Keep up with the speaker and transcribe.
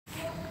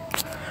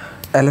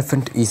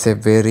Elephant is a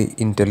very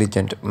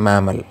intelligent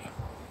mammal.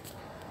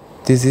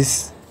 This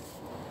is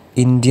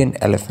Indian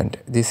elephant.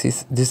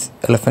 This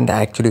elephant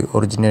actually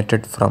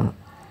originated from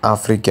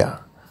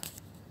Africa.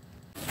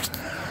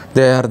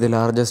 They are the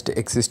largest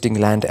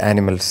existing land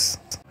animals.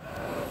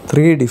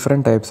 Three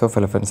different types of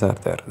elephants are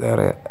there.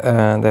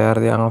 They are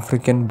the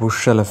African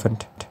bush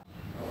elephant.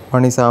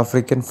 One is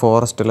African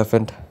forest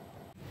elephant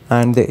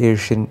and the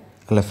Asian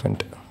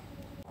elephant.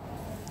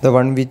 The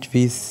one which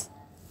we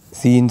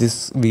see in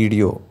this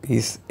video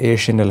is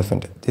Asian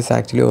elephant. This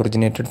actually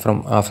originated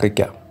from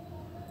Africa.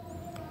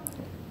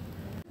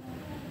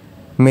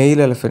 Male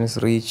elephants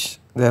reach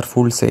their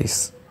full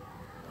size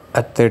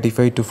at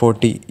 35 to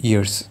 40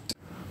 years.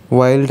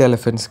 Wild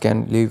elephants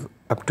can live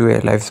up to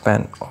a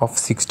lifespan of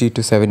 60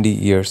 to 70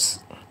 years.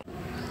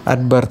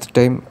 At birth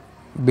time,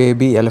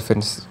 baby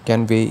elephants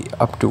can weigh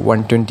up to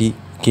 120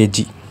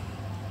 kg.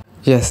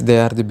 Yes, they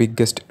are the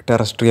biggest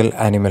terrestrial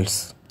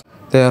animals.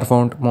 They are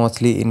found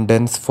mostly in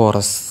dense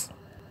forests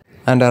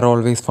and are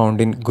always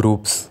found in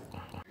groups.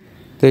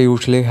 They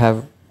usually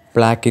have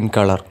black in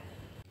color,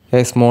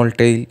 a small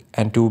tail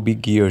and two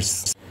big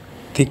ears,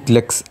 thick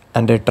legs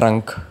and a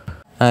trunk,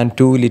 and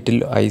two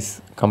little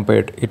eyes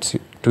compared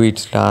to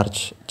its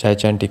large,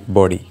 gigantic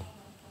body.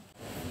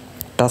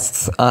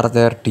 Tusks are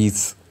their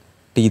teeth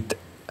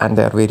and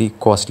they are very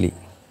costly.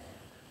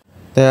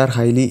 They are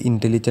highly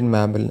intelligent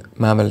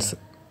mammals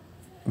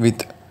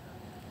with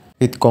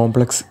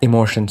complex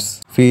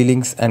emotions,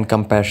 feelings and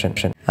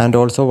compassion. And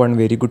also one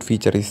very good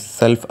feature is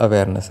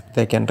self-awareness.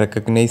 They can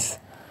recognize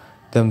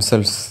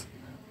themselves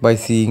by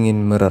seeing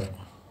in mirror.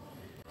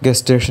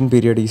 Gestation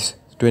period is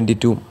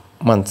 22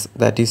 months,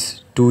 that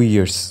is 2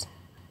 years.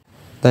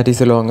 That is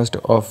the longest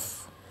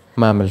of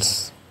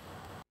mammals.